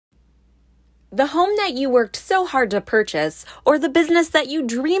The home that you worked so hard to purchase or the business that you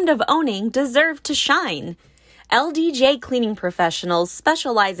dreamed of owning deserve to shine. LDJ Cleaning Professionals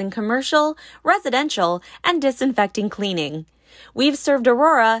specialize in commercial, residential, and disinfecting cleaning. We've served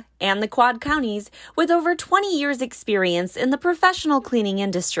Aurora and the Quad Counties with over 20 years' experience in the professional cleaning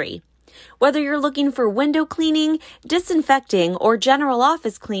industry. Whether you're looking for window cleaning, disinfecting, or general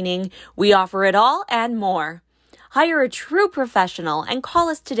office cleaning, we offer it all and more. Hire a true professional and call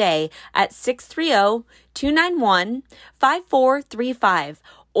us today at 630-291-5435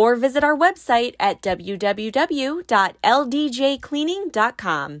 or visit our website at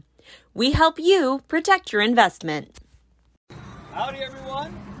www.ldjcleaning.com. We help you protect your investment. Howdy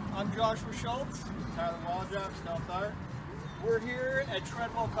everyone, I'm Joshua Schultz, Tyler Waldrop, Stealth Art. We're here at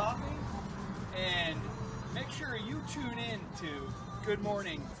Treadwell Coffee, and make sure you tune in to Good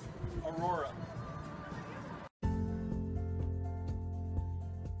Morning Aurora.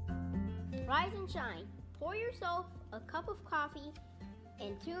 Rise and shine. Pour yourself a cup of coffee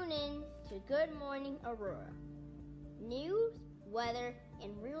and tune in to Good Morning Aurora. News, weather,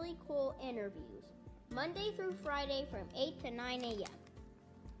 and really cool interviews. Monday through Friday from 8 to 9 a.m.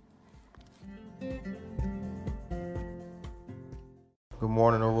 Good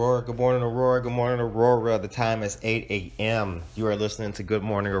morning, Aurora. Good morning, Aurora. Good morning, Aurora. The time is 8 a.m. You are listening to Good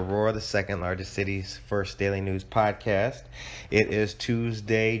Morning Aurora, the second largest city's first daily news podcast. It is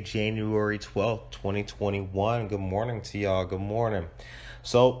Tuesday, January 12th, 2021. Good morning to y'all. Good morning.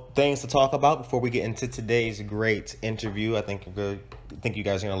 So, things to talk about before we get into today's great interview. I think you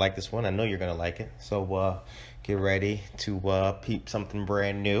guys are going to like this one. I know you're going to like it. So, get ready to peep something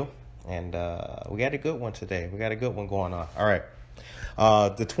brand new. And we got a good one today. We got a good one going on. All right.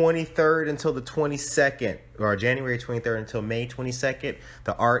 The 23rd until the 22nd, or January 23rd until May 22nd,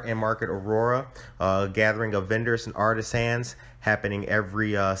 the Art and Market Aurora, gathering of vendors and artisans happening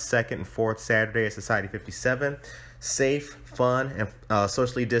every second and fourth Saturday at Society 57. Safe, fun, and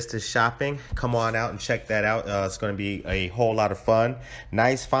socially distanced shopping. Come on out and check that out. It's going to be a whole lot of fun.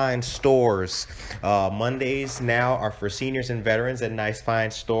 Nice Fine Stores. Mondays now are for seniors and veterans at Nice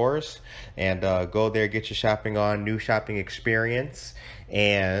Fine Stores. And go there, get your shopping on. New shopping experience.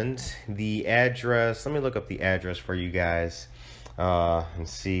 And the address, let me look up the address for you guys and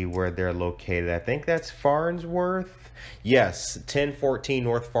see where they're located. I think that's Farnsworth. Yes, 1014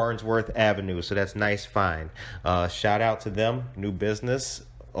 North Farnsworth Avenue. So that's Nice Fine. Shout out to them. New business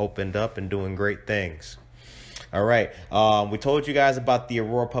opened up and doing great things. All right. We told you guys about the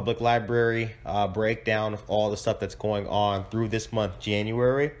Aurora Public Library breakdown of all the stuff that's going on through this month,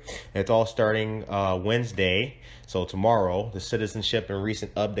 January. It's all starting Wednesday. So tomorrow, the citizenship and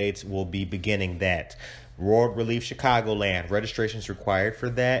recent updates will be beginning that. World Relief Chicagoland. Registration is required for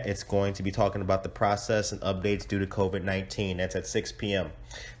that. It's going to be talking about the process and updates due to COVID-19. That's at 6 p.m.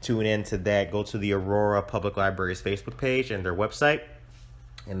 Tune in to that. Go to the Aurora Public Library's Facebook page and their website.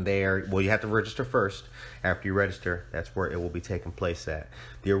 And there, well, you have to register first. After you register, that's where it will be taking place at.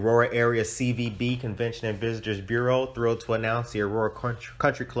 The Aurora Area CVB Convention and Visitors Bureau, thrilled to announce the Aurora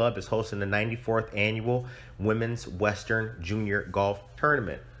Country Club is hosting the 94th Annual Women's Western Junior Golf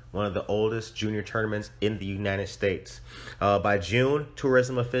Tournament, one of the oldest junior tournaments in the United States. By June,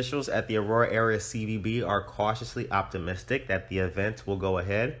 tourism officials at the Aurora Area CVB are cautiously optimistic that the event will go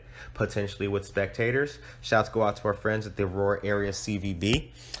ahead, potentially with spectators. Shouts go out to our friends at the Aurora Area CVB.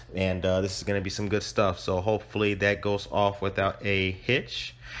 And this is going to be some good stuff. So hopefully that goes off without a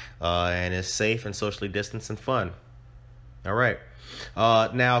hitch and is safe and socially distanced and fun. All right.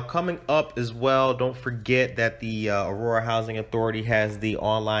 Now, coming up as well, don't forget that the Aurora Housing Authority has the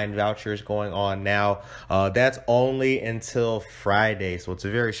online vouchers going on now. That's only until Friday, so it's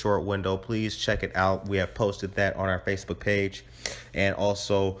a very short window. Please check it out. We have posted that on our Facebook page and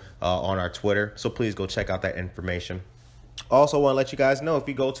also on our Twitter, so please go check out that information. Also, want to let you guys know, if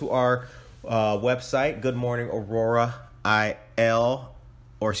you go to our website, Good Morning Aurora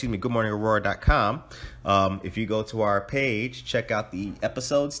GoodMorningAurora.com. If you go to our page, check out the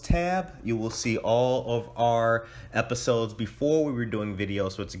episodes tab. You will see all of our episodes before we were doing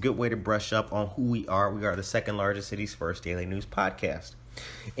videos. So it's a good way to brush up on who we are. We are the second largest city's first daily news podcast.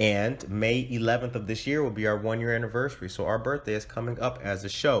 And May 11th of this year will be our 1-year anniversary. So our birthday is coming up as a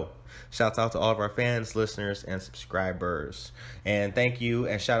show. Shouts out to all of our fans, listeners, and subscribers. And thank you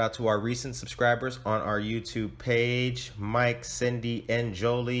and shout out to our recent subscribers on our YouTube page, Mike, Cindy, and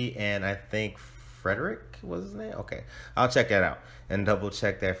Jolie, and I think Frederick was his name? Okay, I'll check that out and double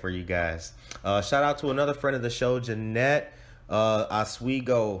check that for you guys. Shout out to another friend of the show, Jeanette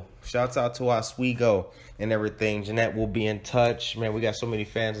Oswego. Shouts out to Oswego and everything. Jeanette will be in touch. Man, we got so many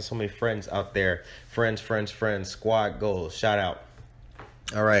fans and so many friends out there. Friends, squad goals. Shout out.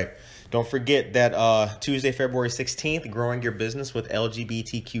 All right. Don't forget that Tuesday, February 16th, Growing Your Business with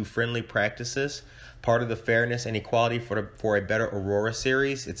LGBTQ-Friendly Practices, part of the Fairness and Equality for a Better Aurora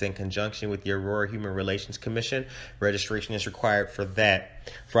series. It's in conjunction with the Aurora Human Relations Commission. Registration is required for that.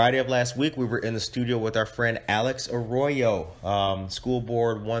 Friday of last week, we were in the studio with our friend Alex Arroyo, School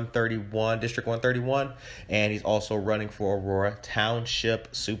Board 131, District 131, and he's also running for Aurora Township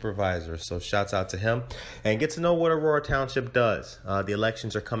Supervisor. So shouts out to him. And get to know what Aurora Township does. The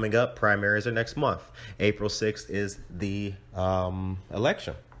elections are coming up. Primaries are next month. April 6th is the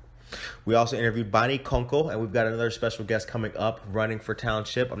election. We also interviewed Bonnie Kunkel, and we've got another special guest coming up running for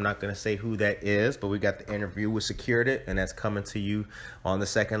township. I'm not going to say who that is, but we got the interview. We secured it, and that's coming to you on the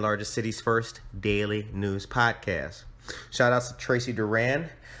second largest city's first daily news podcast. Shout out to Tracy Duran,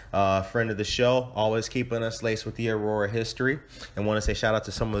 friend of the show, always keeping us laced with the Aurora history. And want to say shout out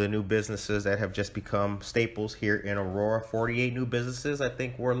to some of the new businesses that have just become staples here in Aurora. 48 new businesses, I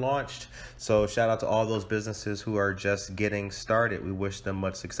think, were launched. So shout out to all those businesses who are just getting started. We wish them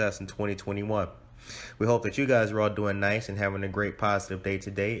much success in 2021. We hope that you guys are all doing nice and having a great positive day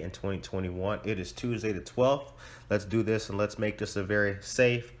today in 2021. It is Tuesday the 12th. Let's do this and let's make this a very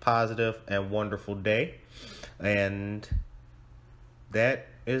safe, positive, and wonderful day. And that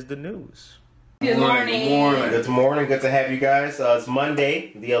is the news. Good morning. Good morning. Good to have you guys. It's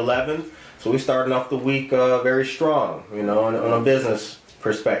Monday, the 11th. So we're starting off the week very strong, on a business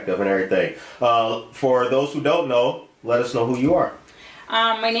perspective and everything. For those who don't know, let us know who you are.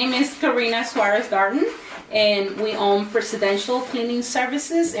 My name is Karina Suarez Darden, and we own Presidential Cleaning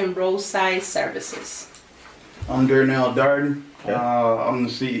Services and Roadside Services. I'm Darnell Darden. Okay. I'm the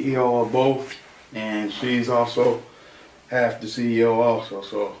CEO of both, and she's also half the CEO also.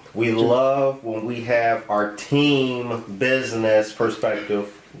 So We love when we have our team business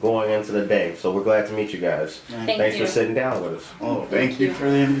perspective going into the day. So we're glad to meet you guys. Thanks you. for sitting down with us. Oh, thank you for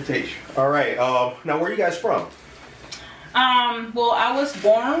the invitation. All right. Now, where are you guys from? Well, I was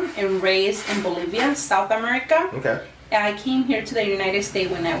born and raised in Bolivia, South America. Okay. I came here to the United States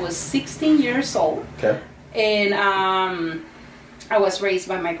when I was 16 years old. Okay. And I was raised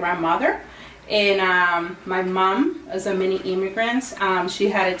by my grandmother. And my mom, as a many immigrants, she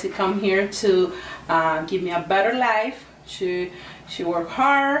had to come here to give me a better life. She worked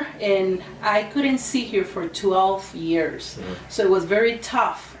hard, and I couldn't see her for 12 years. So it was very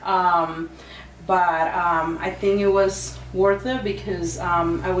tough. But I think it was worth it because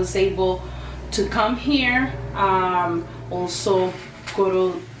I was able to come here, also go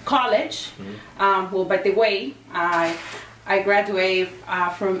to college. Well, by the way, I graduated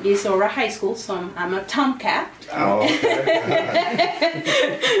from East Aurora High School, so I'm a Tomcat. Oh, okay.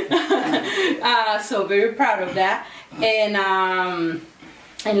 So very proud of that. And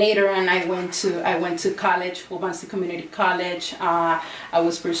later on, I went to college, Wabansi Community College. I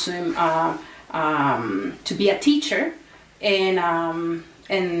was pursuing to be a teacher, and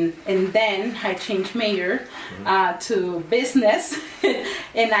then I changed major to business,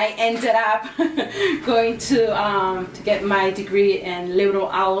 and I ended up going to get my degree in liberal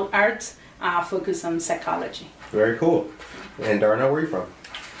arts, focused on psychology. Very cool. And Darnell, where are you from?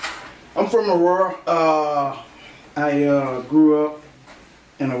 I'm from Aurora. I grew up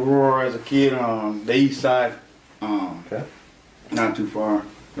in Aurora as a kid on the east side. Okay. Not too far,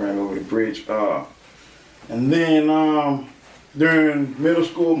 right over the bridge. And then during middle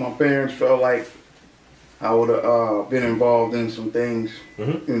school, my parents felt like I would have been involved in some things,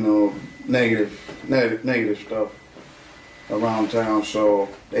 negative stuff around town. So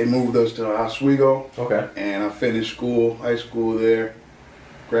they moved us to Oswego. Okay. And I finished high school there,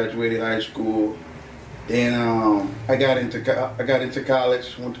 graduated high school. Then I got into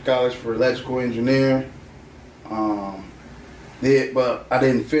college. Went to college for electrical engineering. But I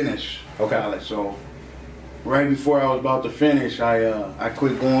didn't finish college. So right before I was about to finish, I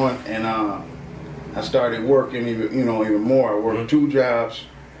quit going, and I started working even more. I worked 2 jobs,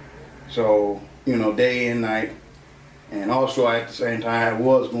 so day and night, and also at the same time I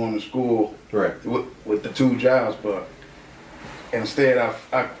was going to school with the 2 jobs. But instead,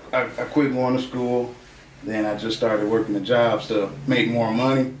 I quit going to school. Then I just started working the jobs to make more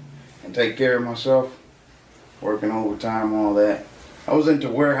money and take care of myself, working overtime, all that. I was into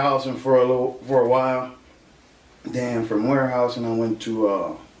warehousing for a while. Then from warehousing, I went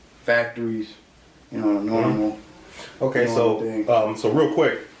to factories, normal. Okay, so real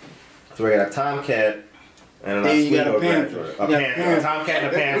quick, so we got a Tomcat and an Oswego graduate. A Tomcat and a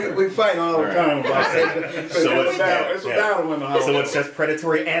Panther. We fight all the time about it. So it's a battle in the house. So it's just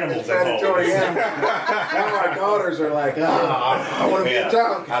predatory animals at home. Predatory animals. Now our daughters are like, I want to be a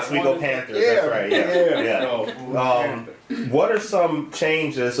Tomcat. Oswego Panthers, that's right, yeah. what are some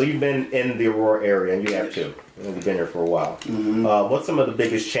changes? So you've been in the Aurora area, and you have too. You've been here for a while. What's some of the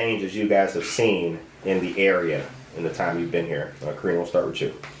biggest changes you guys have seen in the area in the time you've been here? Karina, we'll start with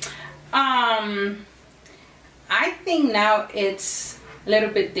you. I think now it's a little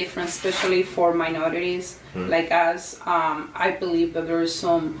bit different, especially for minorities like us. I believe that there is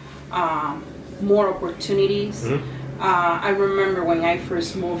some more opportunities. I remember when I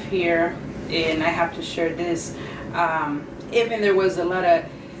first moved here, and I have to share this, even there was a lot of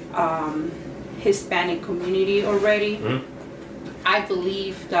Hispanic community already, I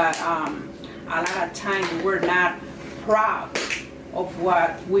believe that a lot of times we're not proud of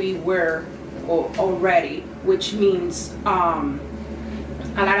what we were already, which means a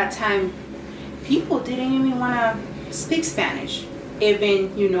lot of time people didn't even want to speak Spanish,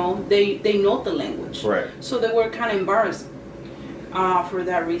 even they know the language, right? So they were kind of embarrassed for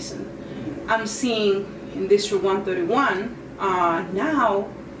that reason. I'm seeing in District 131 now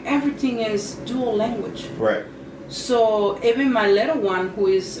everything is dual language, right? So even my little one, who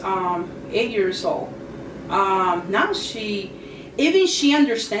is 8 years old, now she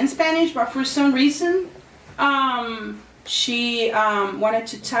understands Spanish, but for some reason, she wanted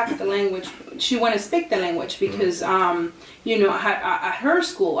to talk the language. She wanted to speak the language because, at her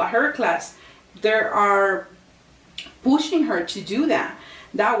school, at her class, they are pushing her to do that.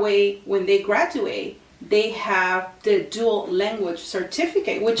 That way, when they graduate, they have the dual language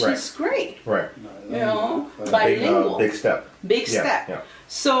certificate, which is great. Right. Bilingual. Big step. Big step. Yeah.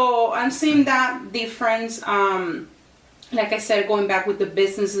 So I'm seeing that difference. Like I said, going back with the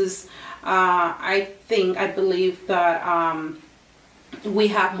businesses, I believe that we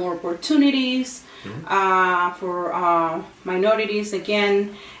have more opportunities for minorities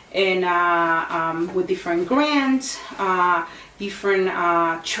again, and with different grants, different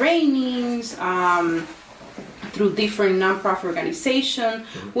trainings, through different nonprofit organizations,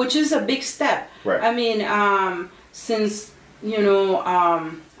 which is a big step. Right. I mean, since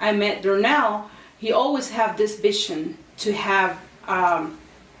I met Darnell, he always have this vision to have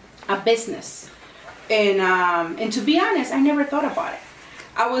a business, and to be honest, I never thought about it.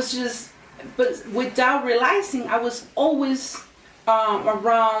 I was but without realizing, I was always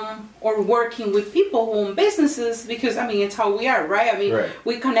around or working with people who own businesses, because it's how we are, right?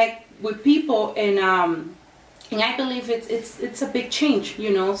 We connect with people, and I believe it's a big change,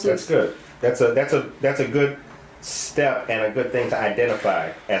 Since that's good. That's a good step and a good thing to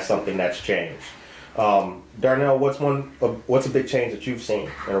identify as something that's changed. Darnell, what's a big change that you've seen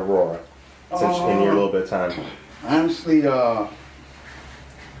in Aurora since in your little bit of time? Honestly,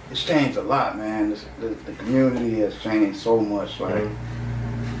 it's changed a lot, man. The community has changed so much. Like,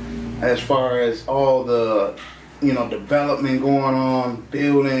 as far as all the, development going on,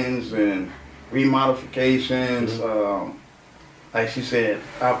 buildings and remodifications, like she said,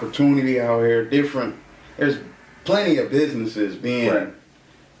 opportunity out here, there's plenty of businesses being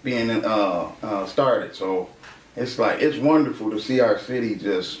started. So it's wonderful to see our city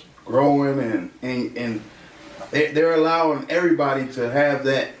just growing, and they're allowing everybody to have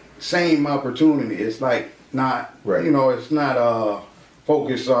that same opportunity. It's not it's not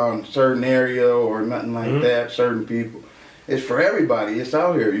focused on certain area or nothing like that, certain people. It's for everybody. It's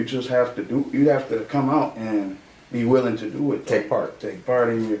out here. You just have to you have to come out and be willing to do it. Take part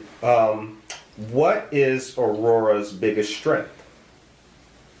in your what is Aurora's biggest strength?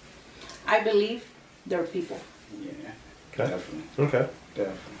 I believe they're people. Yeah. Okay.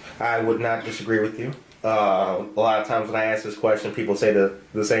 Definitely. I would not disagree with you. A lot of times when I ask this question, people say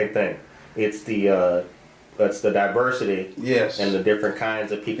the same thing. It's the diversity, and the different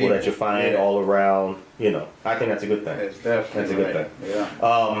kinds of people that you find all around. I think that's a good thing. It's definitely that's a good thing.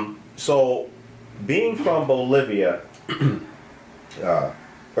 Yeah. So, being from Bolivia,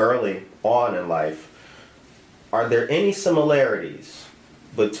 early on in life, are there any similarities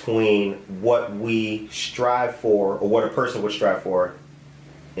between what we strive for, or what a person would strive for,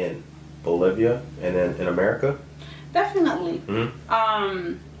 in Bolivia and in America? Definitely.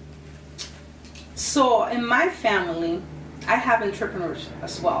 So in my family, I have entrepreneurs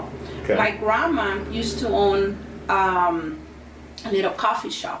as well. Okay. My grandma used to own a little coffee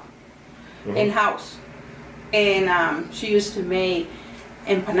shop in-house, and she used to make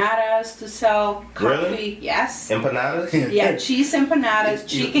empanadas to sell coffee. Really? Yes. Empanadas? Yeah, cheese empanadas,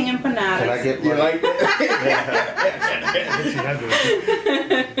 chicken empanadas. Can I get You like that?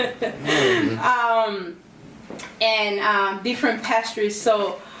 And different pastries.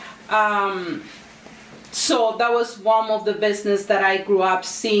 So that was one of the business that I grew up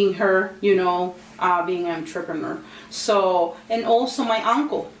seeing her, being an entrepreneur. So, and also my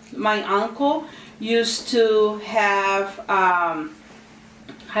uncle. My uncle used to have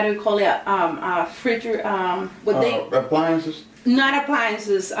how do you call it? Appliances. Not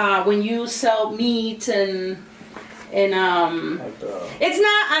appliances. When you sell meat and it's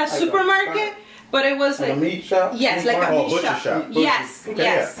not a supermarket, but it was like a meat shop. Yes, like a meat butcher shop. shop. Yes, Okay,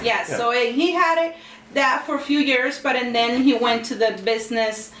 yes, yeah. yes. Yeah. So he had it that for a few years, but and then he went to the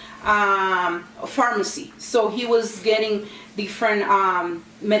business pharmacy. So he was getting different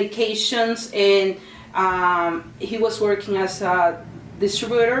medications, and he was working as a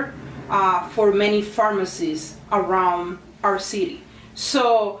distributor for many pharmacies around our city.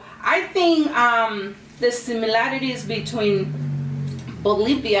 So I think the similarities between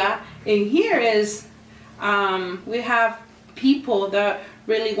Bolivia and here is we have people that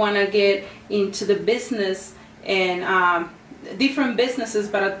really want to get into the business and different businesses,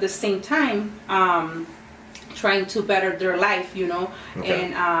 but at the same time trying to better their life, you know,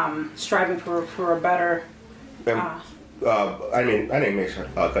 Okay. and striving for a better. I didn't make sure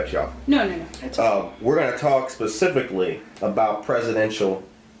cut you off. No. It's okay. We're going to talk specifically about presidential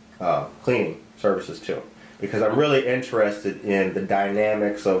cleaning services too, because I'm really interested in the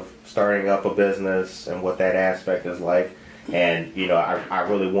dynamics of starting up a business and what that aspect is like. And, you know, I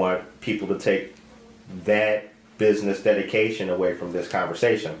really want people to take that business dedication away from this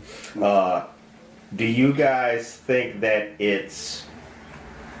conversation. Do you guys think that it's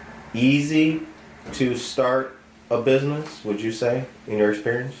easy to start a business, would you say, in your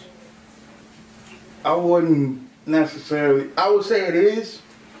experience? I wouldn't necessarily. I would say it is,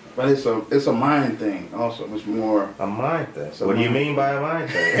 but it's a mind thing. Also, it's more A mind thing. What do you mean by a mind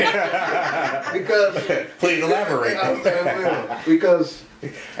thing? because Please elaborate. I will. Because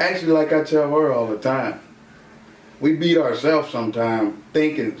actually, like I tell her all the time, we beat ourselves sometimes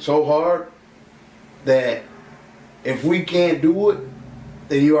thinking so hard that if we can't do it,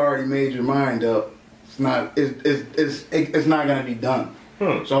 then you already made your mind up. It's not. It's not going to be done.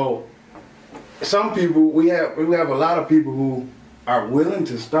 So some people we have a lot of people who are willing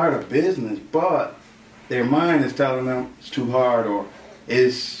to start a business, but their mind is telling them it's too hard or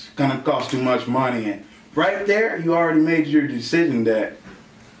it's going to cost too much money. And right there, you already made your decision that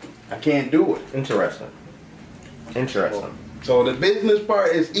I can't do it. Interesting. So the business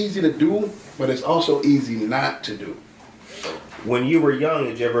part is easy to do, but it's also easy not to do. When you were young,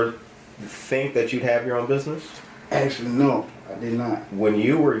 did you ever think that you'd have your own business? Actually, no, I did not. When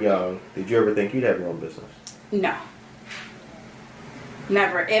you were young, did you ever think you'd have your own business? No.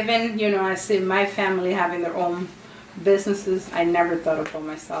 Never. Even, you know, I see my family having their own businesses. I never thought about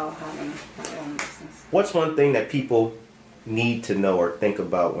myself having my own business. What's one thing that people need to know or think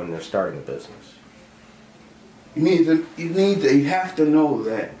about when they're starting a business? You have to know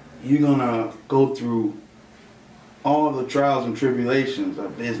that you're gonna go through all the trials and tribulations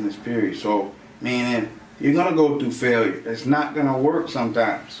of business, period. So, meaning you're gonna go through failure. It's not gonna work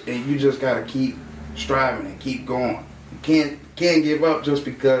sometimes, and you just gotta keep striving and keep going. You can't give up just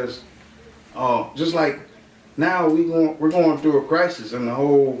because. Just like now we're going through a crisis in the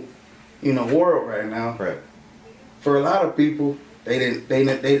whole, world right now. Right. For a lot of people,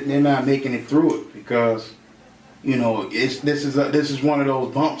 they're not making it through it because, this is one of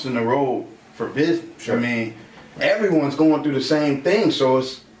those bumps in the road for business. Sure. I mean, everyone's going through the same thing, so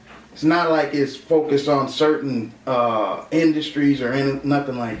it's not like it's focused on certain industries or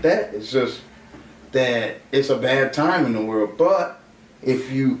nothing like that. It's just that it's a bad time in the world. But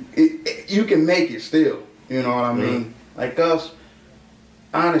if you can make it still, you know what I mean? Like us,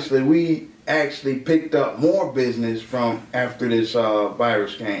 honestly, we actually picked up more business from after this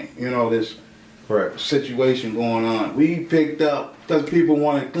virus came. This Right. situation going on. We picked up because people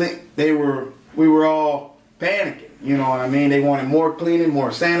wanted clean. We were all panicking. You know what I mean? They wanted more cleaning, more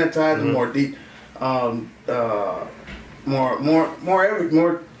sanitizing, more deep, more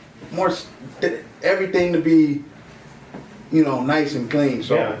everything to be, nice and clean.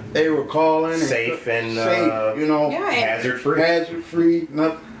 So Yeah. they were calling Safe and Yeah, hazard free.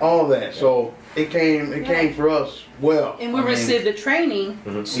 not all that. So it came for us well. and we I mean, received the training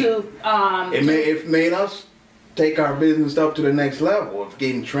to It made us take our business up to the next level of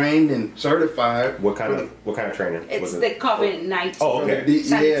getting trained and certified. What kind of training? it's was the it? COVID-19 Oh, okay.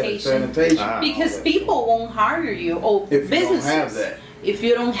 sanitation. Ah, Because okay. people won't hire you or If you don't businesses have that. if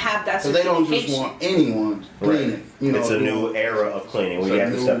you don't have that So they don't certification. just want anyone cleaning. It's a new era of cleaning. We It's a have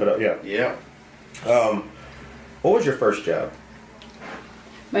to new- step it up. Yeah. Yeah. What was your first job?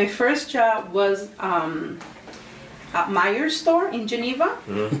 My first job was at Meijer's store in Geneva,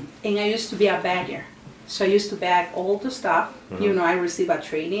 and I used to be a bagger. So I used to bag all the stuff. You know, I receive a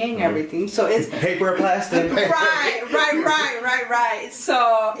training and everything. So it's Paper and plastic. right.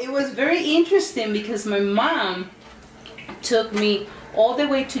 So it was very interesting because my mom took me all the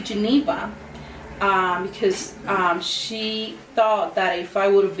way to Geneva because she thought that if I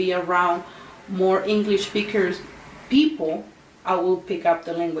would be around more English speakers people, I will pick up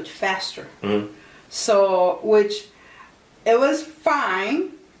the language faster. So, which it was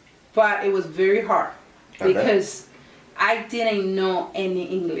fine, but it was very hard because I didn't know any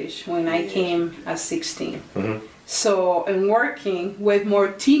English when I came at 16. So, and working with more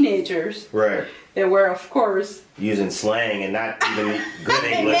teenagers, Right. they were, of course, Using slang and not even good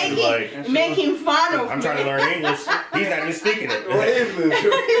English. making fun of I'm trying to learn English. He's not even speaking it. What is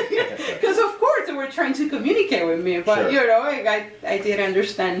this? because of course they were trying to communicate with me, but Sure. you know, I didn't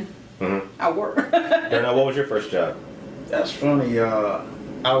understand a word. Now, what was your first job? That's funny.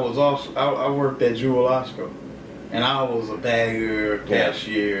 I worked at Jewel Osco, and I was a bagger,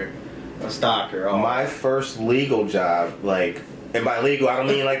 cashier, a stocker. All My first legal job, like, and by legal, I don't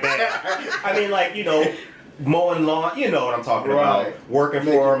mean like that. I mean, like, you know, mowing lawn, you know what I'm talking about. Right. Working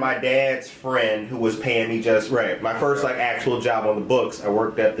for my dad's friend who was paying me just right. My first, like, actual job on the books, I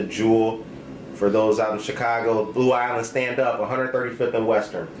worked at the Jewel. For those out in Chicago, Blue Island Stand Up, 135th and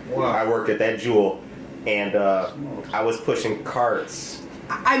Western. Wow. I worked at that Jewel, and I was pushing carts.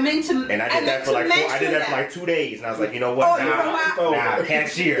 I meant to. And I did that for like I did that for like 2 days, and I was like, you know what? Oh, you know what? Nah,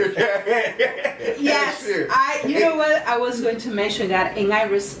 cashier. Yes, you know what? I was going to mention that, and I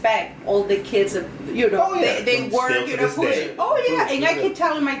respect all the kids. You know, Oh, yeah. they work. Still to You know, this day. push. Oh yeah, and I keep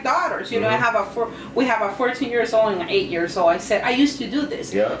telling my daughters. You know, we have a 14 years old and an 8 years old. I said I used to do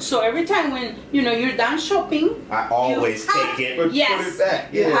this. Yeah. So every time when you're done shopping, I always you have- take it. Put Yes, it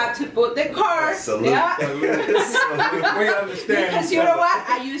back. you Yeah. have to put the card. Salute. Yeah. We understand. Because each you know other. what?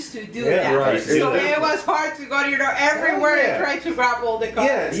 I used to do Yeah, that. right. So Yeah. it was hard to go, everywhere Yeah. and try to grab all the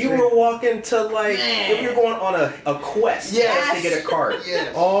cards. Yeah, you were walking to like if you're going on a quest Yes. to get a cart.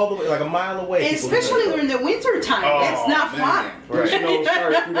 Yes. All the way, like a mile away. people Especially doing during the winter time. Oh, It's not man. fun. Right. Snow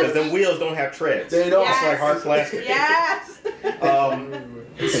starts through because the- them wheels don't have treads. They don't. It's like hard plastic. Yes.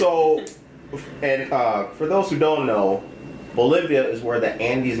 So, and for those who don't know, Bolivia is where the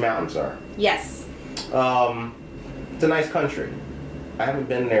Andes Mountains are. Yes. It's a nice country. I haven't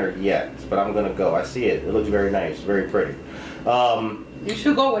been there yet, but I'm gonna go. I see it. It looks very nice, very pretty. You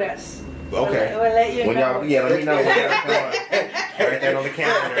should go with us. Okay. We'll let you When know. y'all, let me know. Write that on the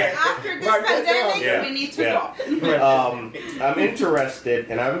calendar. After this Write that down. pandemic, Yeah, we need to yeah. go. I'm interested,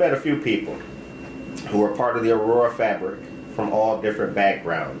 and I've met a few people who are part of the Aurora fabric from all different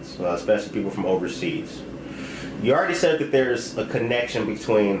backgrounds, especially people from overseas. You already said that there's a connection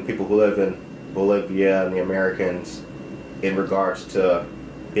between people who live in Bolivia and the Americans in regards to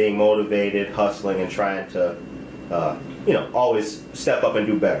being motivated, hustling, and trying to, always step up and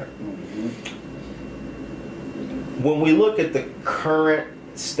do better. When we look at the current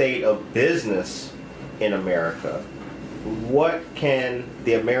state of business in America, what can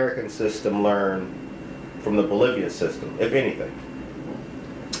the American system learn from the Bolivian system, if anything?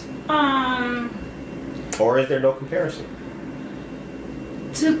 Or is there no comparison?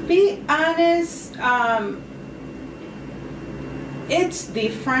 To be honest, it's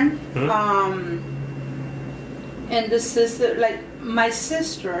different. And the sister, like my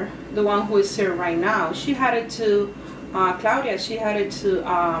sister, the one who is here right now, she had to, Claudia, she had to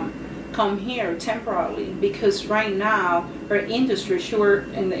come here temporarily because right now her industry, she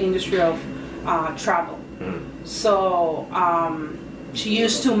worked in the industry of travel. So she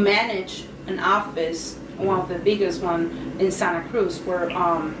used to manage an office, one of the biggest one in Santa Cruz, where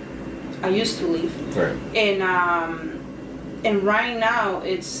I used to live. Right. And right now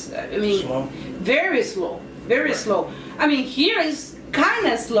it's, Slow. very slow, very slow. I mean, here is kind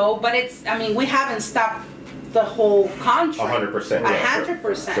of slow, but it's, we haven't stopped the whole country. 100%. Yeah,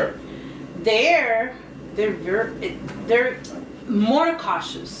 100%. Sure. They're more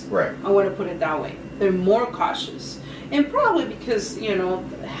cautious. Right. I want to put it that way. They're more cautious, and probably because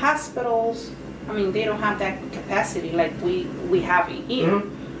hospitals. They don't have that capacity like we have in here.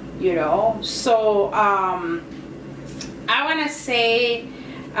 So I want to say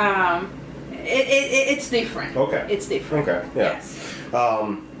it's different. Okay. It's different. Okay. Yeah. Yes.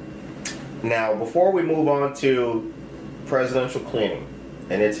 Now, before we move on to presidential cleaning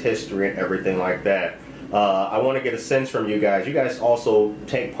and its history and everything like that, I want to get a sense from you guys. You guys also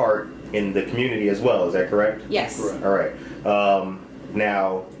take part in the community as well, is that correct? Yes. Correct. All right.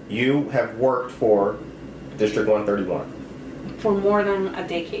 Now, you have worked for District 131 For more than a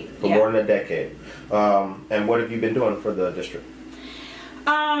decade. for more than a decade. And what have you been doing for the district?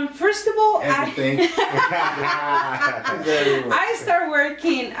 First of all, Everything. I started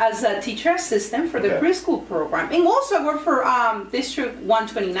working as a teacher assistant for the Okay. preschool program, and also I worked for District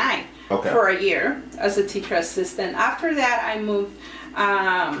 129 Okay. for a year as a teacher assistant. After that, I moved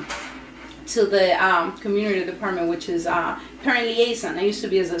to the community department, which is parent liaison. I used to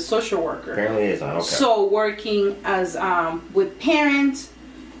be as a social worker. Parent liaison, okay. So working as with parents,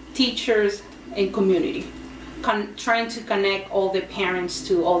 teachers, and community, trying to connect all the parents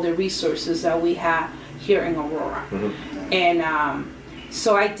to all the resources that we have here in Aurora. And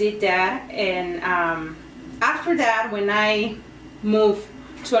so I did that, and after that, when I moved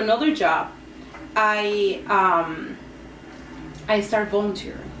to another job, I started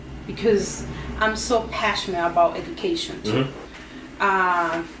volunteering because I'm so passionate about education too.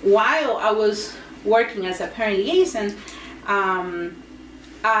 While I was working as a parent liaison,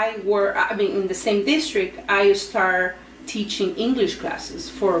 in the same district, I started teaching English classes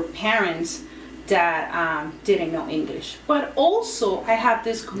for parents that didn't know English. But also, I have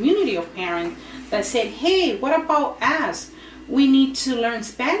this community of parents that said, hey, what about us? We need to learn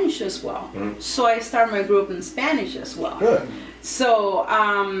Spanish as well. So I started my group in Spanish as well. Good. So,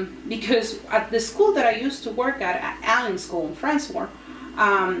 because at the school that I used to work at Allen School in Francois,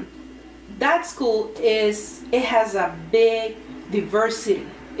 that school has a big diversity.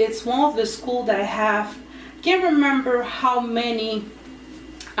 It's one of the schools that I can't remember how many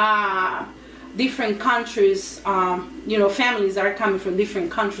different countries, families that are coming from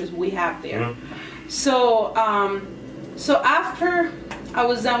different countries we have there. So after I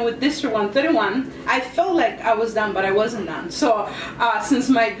was done with District 131, I felt like I was done, but I wasn't done. So since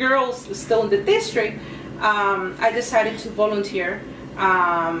my girls were still in the district, I decided to volunteer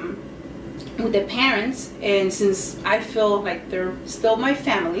with the parents, and since I feel like they're still my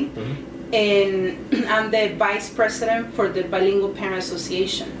family, and I'm the vice president for the Bilingual Parent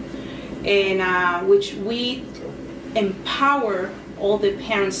Association, and which we empower all the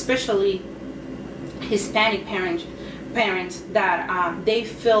parents, especially Hispanic parents that they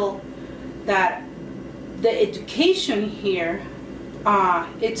feel that the education here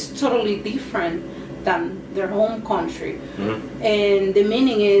it's totally different than their home country. And the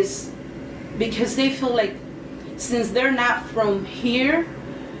meaning is because they feel like since they're not from here,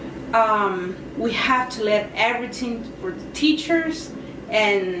 we have to let everything for the teachers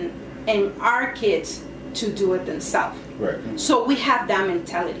and our kids to do it themselves. Right. So we have that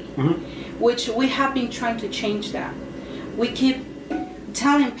mentality, which we have been trying to change that. We keep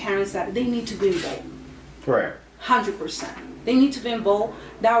telling parents that they need to be involved. Right. 100%. They need to be involved.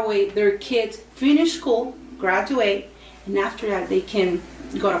 That way their kids finish school, graduate, and after that they can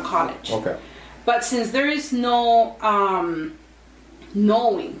go to college. Okay. But since there is no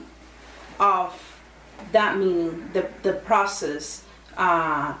knowing of that meaning, the process,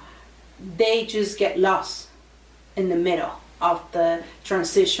 they just get lost in the middle of the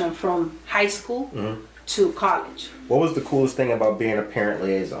transition from high school to college. What was the coolest thing about being a parent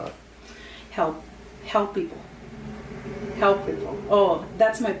liaison? Help people. Help people. Oh,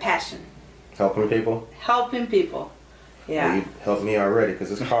 that's my passion. Helping people? Helping people. Well, Yeah. you helped me already because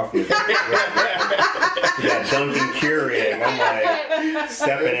this coffee is you got Dunkin' Keurig. I'm like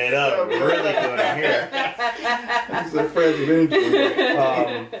stepping it up really good in here. It's a presidential.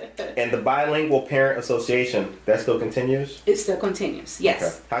 And the Bilingual Parent Association, that still continues? It still continues. Yes.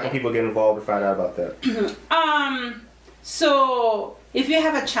 Okay. How can people get involved to find out about that? So if you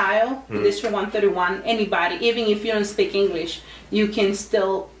have a child in District 131, anybody, even if you don't speak English, you can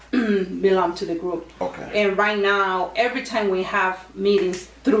still belong to the group. Okay. And right now, every time we have meetings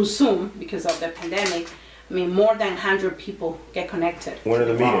through Zoom because of the pandemic, more than 100 people get connected. When are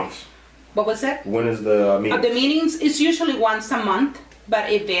the meetings? What was that? When is the meeting? The meetings is usually once a month, but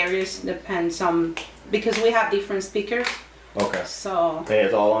it varies, depends on, because we have different speakers. Okay. So And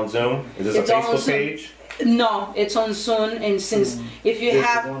it's all on Zoom? Is this It's a all on Facebook Zoom. page? no, it's on Zoom, and since if you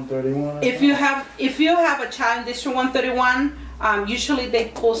have 131. if you have a child in District 131, usually they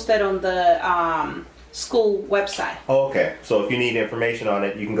post it on the school website. Oh, okay. So if you need information on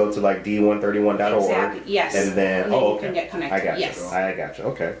it, you can go to like d131.org. Exactly, yes. And then, And then you can get connected, I got yes. you. I got you.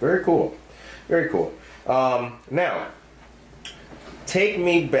 Okay. Very cool. Very cool. Now, take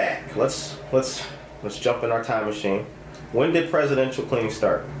me back. Let's jump in our time machine. When did presidential cleaning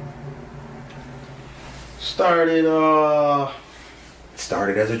start? Started,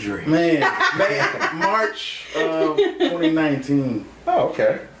 Started as a dream. March of 2019. Oh,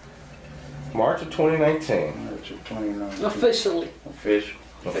 okay. March of 2019. March of 2019. Officially.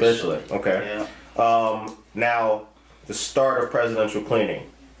 Officially. Okay. Yeah. Now, the start of presidential cleaning.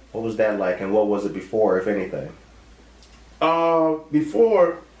 What was that like, and what was it before, if anything?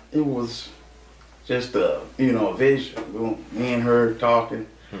 Before it was just a vision. Me and her talking,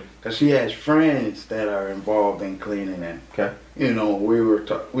 cause she has friends that are involved in cleaning, and Okay. we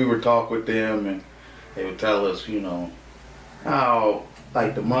were talk with them, and they would tell us, how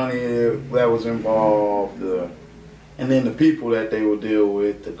like the money that was involved, and then the people that they would deal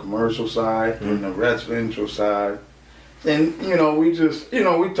with, the commercial side and the residential side. And we just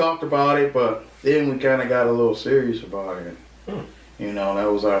we talked about it, but then we kind of got a little serious about it.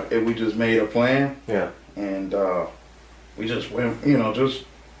 That was we just made a plan, Yeah. and we just went, just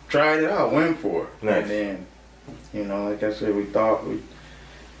tried it out, went for it. Nice. And then, like I said, we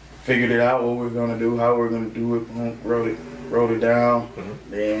figured it out what we were gonna do, how we were gonna do it, wrote it down.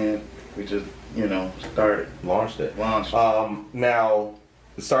 Then we just, started, Launched it. launched. Now,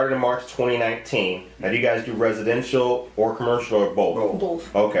 it started in March 2019. Now, do you guys do residential or commercial or both?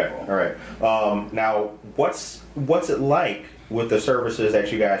 Both. Okay, all right. Now, what's it like with the services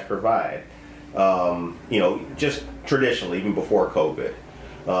that you guys provide? Just traditionally, even before COVID,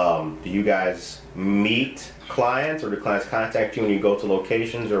 do you guys meet clients, or do clients contact you when you go to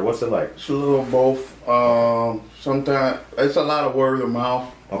locations, or what's it like? It's a little both. Sometimes it's a lot of word of mouth.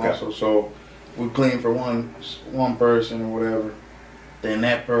 Okay. Also, so we clean for one person or whatever, then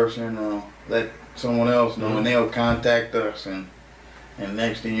that person let someone else know, and they'll contact us, and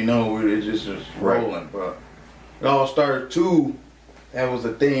next thing you know, it's just Right. rolling. But it all started too. That was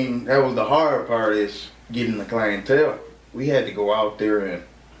the thing. That was the hard part, is getting the clientele. We had to go out there and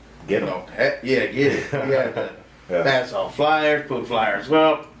Get them. get it. We had to Yeah. pass out flyers, put flyers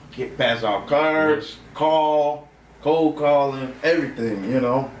up, pass out cards, cold calling, everything,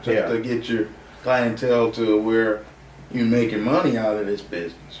 just to get your clientele to where you're making money out of this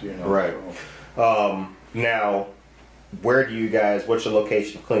business, Right. So, Now, what's your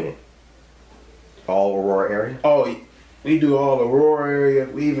location of cleaning? All Aurora area? oh, we do all the Aurora area.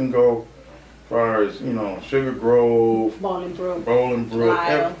 We even go as far as, Sugar Grove, Bolingbrook, Bolingbrook.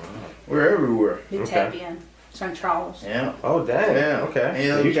 Lyle, We're everywhere. Vitabian, St. Charles. Yeah. Oh, dang. Yeah. Okay.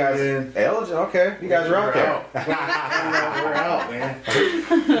 Elgin. You guys, Elgin? Okay. You guys are out there. We're out,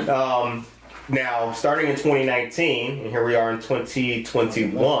 man. Now, starting in 2019, and here we are in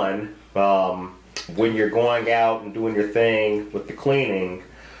 2021, when you're going out and doing your thing with the cleaning,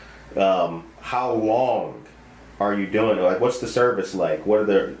 how long are you doing it? Like, what's the service like? What are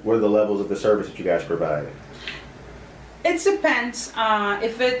the levels of the service that you guys provide? It depends.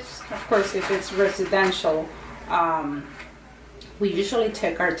 If it's residential, we usually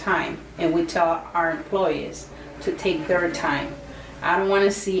take our time, and we tell our employees to take their time. I don't want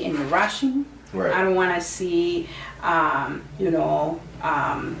to see any rushing. Right. I don't want to see,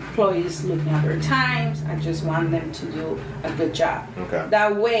 employees looking at their times. I just want them to do a good job. Okay.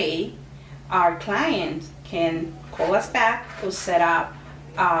 That way, our client can call us back to set up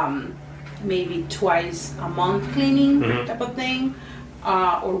maybe twice a month cleaning type of thing,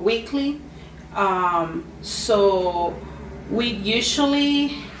 or weekly. So we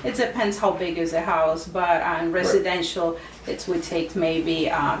usually, it depends how big is the house, but on residential, it would take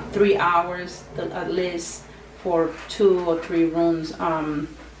maybe 3 hours at least for 2 or 3 rooms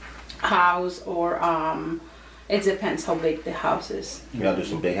house, or it depends how big the house is. Y'all do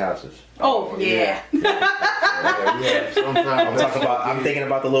some big houses. Oh yeah. Yeah, sometimes I'm thinking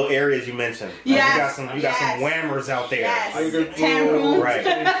about the little areas you mentioned. Like, Yes, you got some yes. whammers out there. Yes. 10 rooms. Right.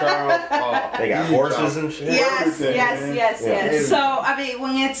 They got horses and shit. Yes, Everything, yes, man. yes, Yeah. yes. So I mean,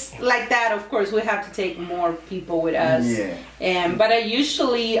 when it's like that, of course, we have to take more people with us. Yeah. But I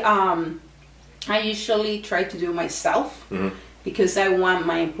usually try to do myself because I want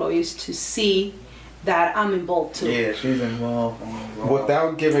my employees to see that I'm involved too. Yeah, she's involved.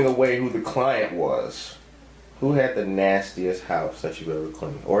 Without giving away who the client was, who had the nastiest house that you've ever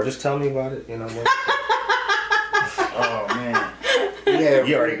cleaned? Or just tell me about it, what? Oh man. Yeah,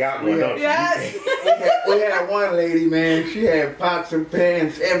 You already got one, don't you? Yes. we had one lady, man. She had pots and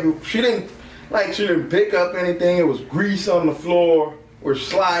pans She didn't pick up anything. It was grease on the floor. We're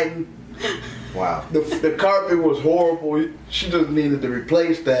sliding. Wow. The carpet was horrible. She just needed to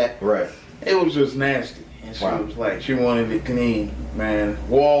replace that. Right. It was just nasty. And she Wow. was like, she wanted it clean, man.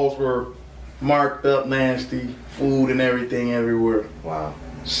 Walls were marked up nasty. Food and everything everywhere. Wow.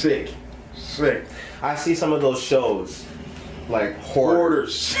 Sick. I see some of those shows, like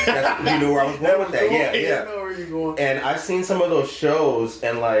Hoarders. You knew where I was going with that. I Yeah. know where you're going. And I've seen some of those shows,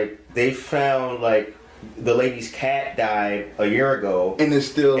 and like they found like the lady's cat died a year ago, And it's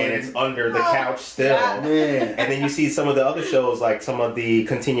still and it's under the couch still. Yeah. man. And then you see some of the other shows, like some of the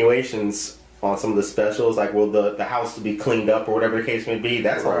continuations on some of the specials? Like, will the house be cleaned up or whatever the case may be?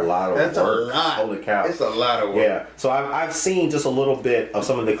 That's a lot of work. That's a lot. Holy cow. It's a lot of work. Yeah. So I've seen just a little bit of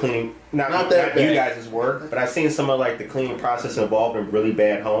some of the cleaning, not that you bad. guys' work, but I've seen some of like the cleaning process involved in really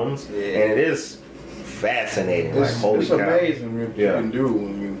bad homes, Yeah. and it is fascinating. Like, holy It's cow. amazing what you Yeah. can do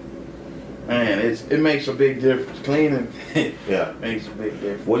when you, man, it makes a big difference. Cleaning Yeah. makes a big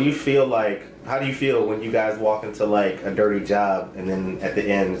difference. What do you feel like? How do you feel when you guys walk into like a dirty job and then at the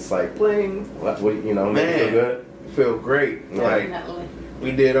end it's like bling? What you know? Make you feel Man. good? Feel great. Yeah. Like, Definitely.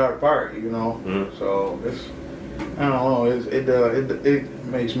 we did our part, you know. Mhm. So it's, I don't know, it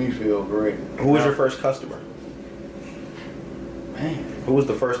makes me feel great. Who was your first customer? Man, Who was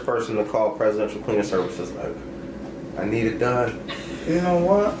the first person to call Presidential Cleaning Services? Like, I need it done. you know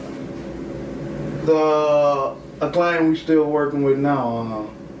what? A client we still working with now.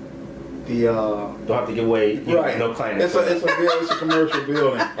 Don't have to give away. Right. No client. It's a commercial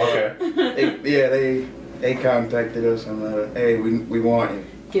building. Okay. They contacted us and hey, we want you.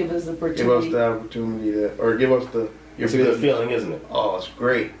 Give us the Give us opportunity. the opportunity or give us your It's a good business. feeling, isn't it? Oh, it's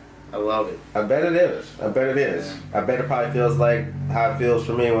great. I love it. I bet it is. I bet it is. Yeah. I bet it probably feels like how it feels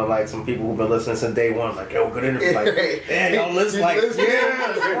for me when like some people who've been listening since day one, like, yo, good interview. Like, yeah, y'all listen. You Like, listen?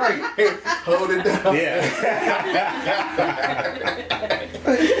 yeah, that's right. Hold it down. Yeah.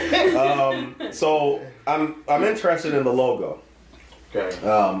 So I'm interested in the logo. Okay.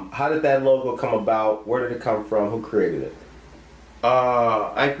 How did that logo come about? Where did it come from? Who created it?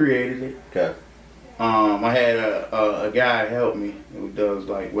 I created it. Okay. I had a guy help me who does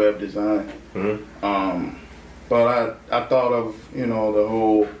like web design. Mm-hmm. But I thought of, you know, the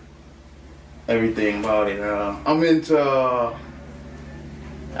whole everything about it. I'm into.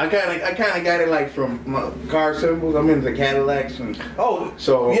 I kind of got it like from my car symbols. I'm into Cadillacs and Oh,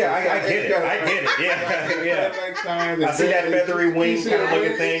 so yeah, I get it. I get it. Yeah, yeah. Cadillac signs and I see that Bentleys. feathery wing You see kinda the looking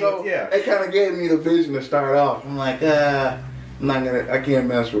wing? thing, So yeah. it kind of gave me the vision to start off. I'm like, I can't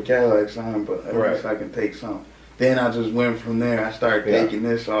mess with Cadillac sign, but at Right. least I can take some. Then I just went from there. I started Yeah. taking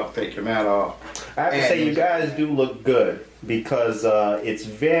this off, taking that off. I have to say, you guys do look good because it's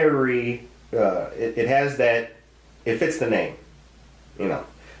very. It has that. It fits the name. You know,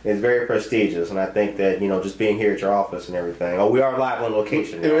 it's very prestigious, and I think that just being here at your office and everything. Oh, we are live on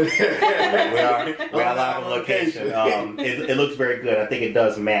location. y'all. we are live on location. It looks very good. I think it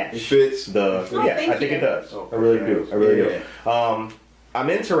does match. It fits. The Oh, yeah, thank I think you. it does. Oh, I really do. I really yeah. do. I'm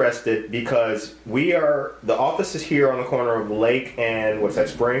interested because the office is here on the corner of Lake and what's that,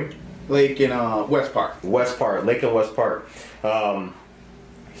 Spring? Lake in West Park. West Park, Lake and West Park.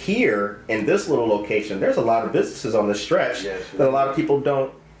 Here in this little location, there's a lot of businesses on this stretch Yes. that a lot of people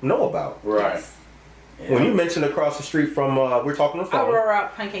don't know about. Right. Yes. When you mentioned across the street from, we're talking on the phone. Aurora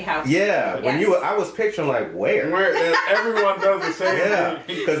Pancake House. Yeah, when Yes. I was picturing like where. Everyone does the same Yeah,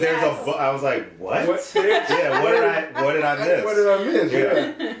 thing. because there's Yes. I was like, what? What? Yeah, what did I miss? What did I miss?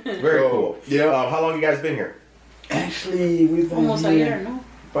 Yeah. Very So, cool. yeah. How long you guys been here? Actually, we've been Almost a here year, no?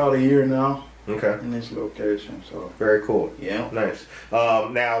 about a year now Okay. in this location. So Very cool. yeah. Nice.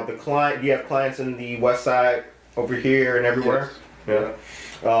 Now you have clients in the West Side, over here, and everywhere. Yes.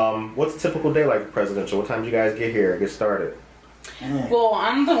 Yeah. What's a typical day like at Presidential? What time do you guys get here? Get started. Well,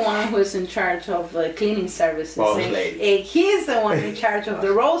 I'm the one who is in charge of cleaning services. Boss and, lady. and he's the one in charge of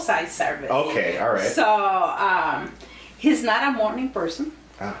the roadside service. Okay. All right. So he's not a morning person.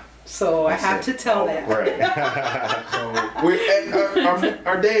 Ah. So I have see. to tell that. Right. So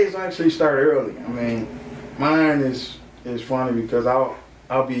our days actually start early. I mean, mine is funny because I'll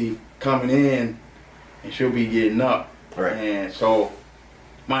be coming in and she'll be getting up, Right. and so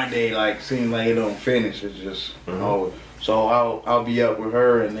my day seems like it don't finish. It's just always. So I'll be up with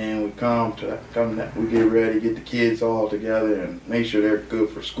her, and then we we get ready, get the kids all together, and make sure they're good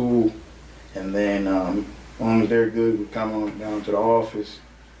for school, and then as long as they're good, we come on down to the office.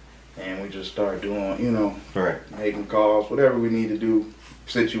 And we just start doing, Right. making calls, whatever we need to do,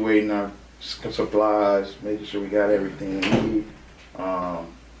 situating our supplies, making sure we got everything we need.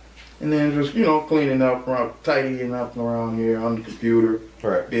 And then just, cleaning up, tidying up around here on the computer,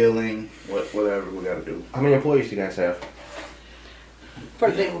 Right. billing, whatever we got to do. How many employees do you guys have? For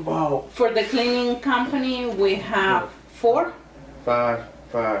the cleaning company, we have four, Five.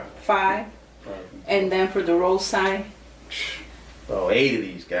 five, and then for the roadside, Oh, 8 of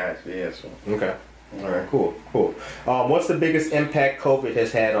these guys, yeah. So Okay. All right. Cool. What's the biggest impact COVID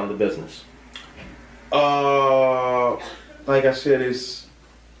has had on the business? like I said,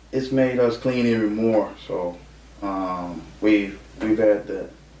 it's made us clean even more. So we've had to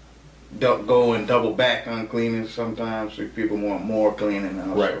go and double back on cleaning sometimes. So people want more cleaning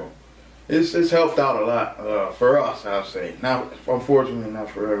now. Right. So it's helped out a lot for us, I'll say. Not unfortunately not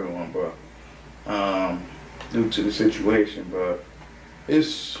for everyone, but due to the situation. But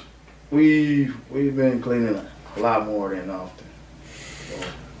we've been cleaning a lot more than often.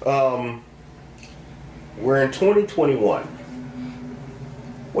 We're in 2021.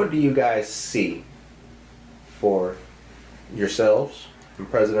 What do you guys see for yourselves in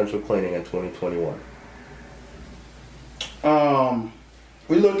presidential cleaning in 2021?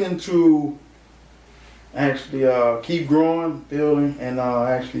 We're looking to actually keep growing, building, and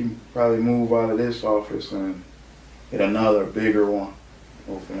actually probably move out of this office and get another bigger one,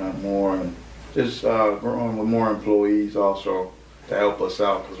 open up more, and just growing with more employees also to help us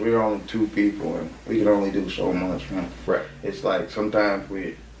out, because we're only 2 people and we can only do so much, man. Right. It's like sometimes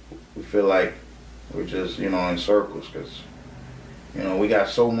we feel like we're just, in circles, because we got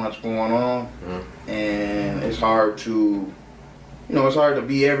so much going on, and it's hard to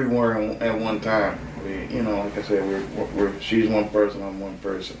be everywhere at one time. Like I said, she's one person, I'm one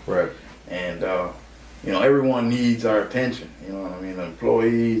person. Right. And, everyone needs our attention, you know what I mean? The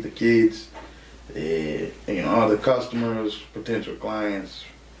employees, the kids, other customers, potential clients,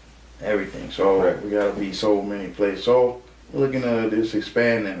 everything. So right. We gotta be so many places. So we're looking at just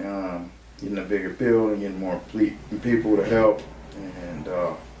expanding, getting a bigger building, getting more people to help, and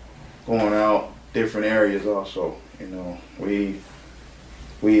going out different areas also.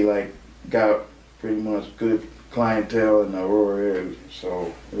 We like got pretty much good clientele in the rural area,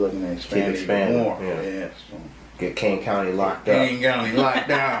 so we're looking to expand even more. Yeah. So. Get Kane County locked up. Kane County locked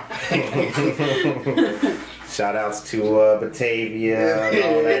down. Shout outs to Batavia, and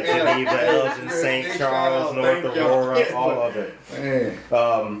all that, Geneva, Elgin, St. Charles, North Aurora, all of it.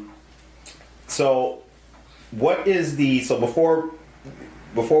 So what is before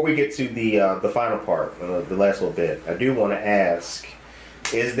we get to the final part, the last little bit, I do want to ask,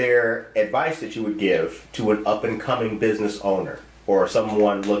 is there advice that you would give to an up and coming business owner or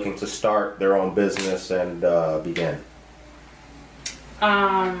someone looking to start their own business and begin?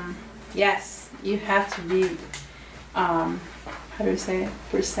 Yes, you have to be, how do you say it?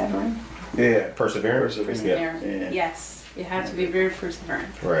 Perseverant? Yeah. Perseverant? Perseverant. Yeah. Yes, you have to be very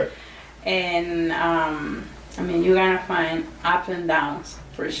perseverant. Right. And, you're going to find ups and downs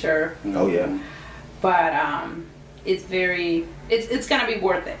for sure. Oh, yeah. But it's it's going to be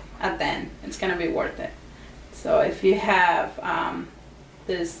worth it at the end. It's going to be worth it. So if you have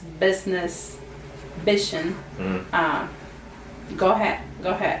this business vision, go ahead.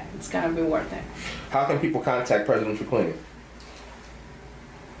 It's going to be worth it. How can people contact Presidential Cleaning?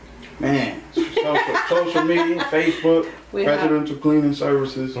 Man, social media, Facebook, Presidential Cleaning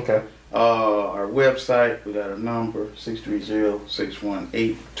Services. Okay. Our website, we got a number,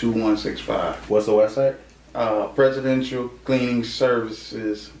 630-618-2165. What's the website?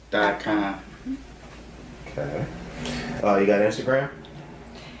 presidentialcleaningservices.com. Okay. You got Instagram?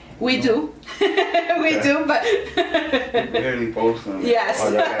 We do. We do, but Barely post them. yes. Oh,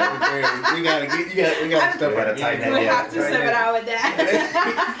 We gotta step We gotta tighten that We have to step it out with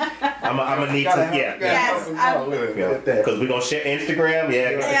that. I'm gonna need to, Yes, because we're gonna share Instagram.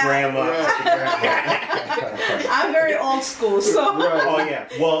 Yeah, Instagram. I'm very old school, so. Oh yeah.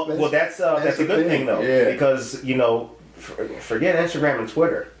 Well, that's a good thing though, because forget Instagram and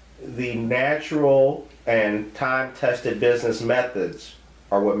Twitter. The natural and time-tested business methods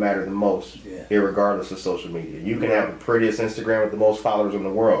are what matter the most, irregardless of social media. You can have the prettiest Instagram with the most followers in the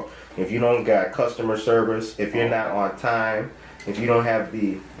world. If you don't got customer service, if you're not on time, if you don't have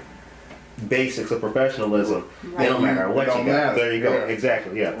the basics of professionalism, they don't matter what you got. There you go. Yeah.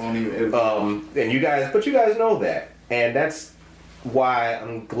 Exactly. Yeah. And you guys know that, and that's why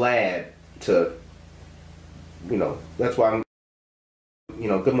I'm glad to. That's why I'm.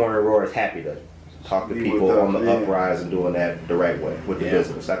 Good Morning Aurora is happy to talk to people on the uprise and doing that the right way with the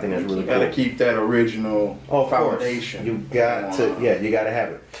business. I think that's really cool. You gotta keep that original foundation. You got to, you gotta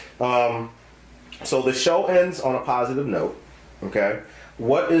have it. So the show ends on a positive note. Okay,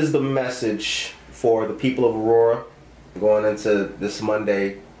 what is the message for the people of Aurora going into this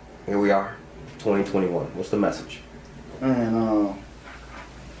Monday? Here we are, 2021. What's the message? And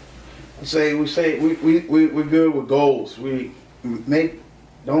we're good with goals.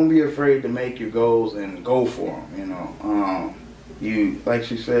 Don't be afraid to make your goals and go for them. You, like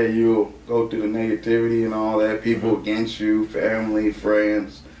she said, you'll go through the negativity and all that. People against you, family,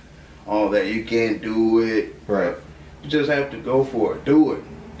 friends, all that. You can't do it. Right. You just have to go for it. Do it.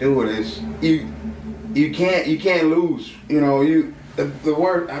 You can't lose.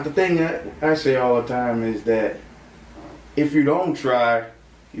 The thing that I say all the time is that if you don't try,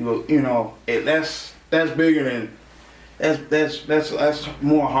 that's bigger than. That's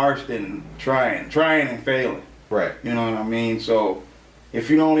more harsh than trying and failing. Right. You know what I mean? So if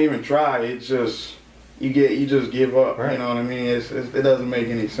you don't even try, it's just you just give up. Right. You know what I mean? It doesn't make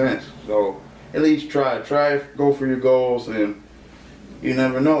any sense. So at least try, go for your goals, and you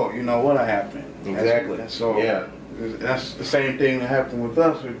never know. You know what'll happen. Exactly. That's the same thing that happened with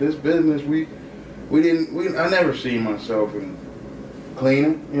us with this business. I never seen myself in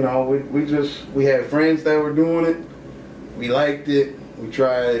cleaning. You know, we had friends that were doing it. We liked it. We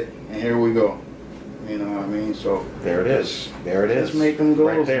tried it, and here we go. You know what I mean? So there it is. There it is. Let's make them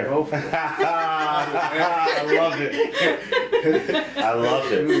goals. Right there. Go for it. I love it. I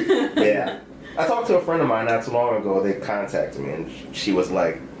loved it. Yeah. I talked to a friend of mine not too long ago. They contacted me, and she was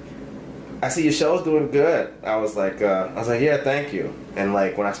like, "I see your show's doing good." I was like, "Yeah, thank you." And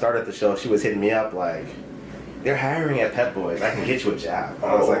like when I started the show, she was hitting me up like, "They're hiring at Pep Boys. I can get you a job."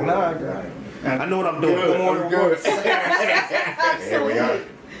 I was like, "Nah, I know what I'm doing." Good, Good morning, good. Here we are.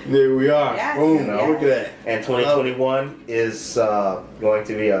 There we are. Yes. Boom. You know, Look at that. And 2021 is going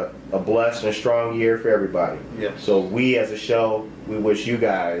to be a blessed and strong year for everybody. Yes. So we as a show, we wish you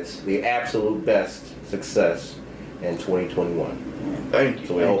guys the absolute best success in 2021. Thank you.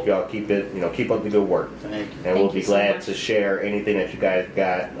 So we hope y'all keep up the good work. Thank you. And we'll Thank be you so glad much. to share anything that you guys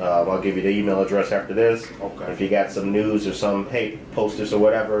got. I'll give you the email address after this. Okay. If you got some news or some posters or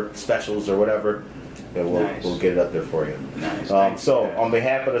whatever, specials or whatever, then Nice. we'll get it up there for you. Nice. So on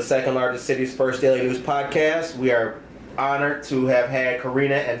behalf of the second largest city's first daily news podcast, we are honored to have had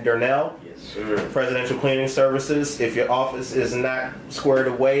Karina and Darnell, Yes, sir. Presidential Cleaning Services. If your office is not squared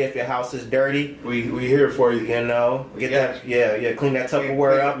away, if your house is dirty, We here for you. you know, get got that, clean that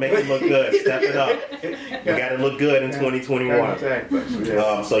Tupperware up, make it look good, step it up. You got to look good in 2021. Contact us,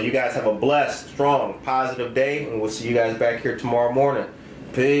 yes. So you guys have a blessed, strong, positive day, and we'll see you guys back here tomorrow morning.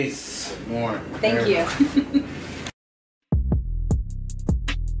 Peace. Morning. Thank you.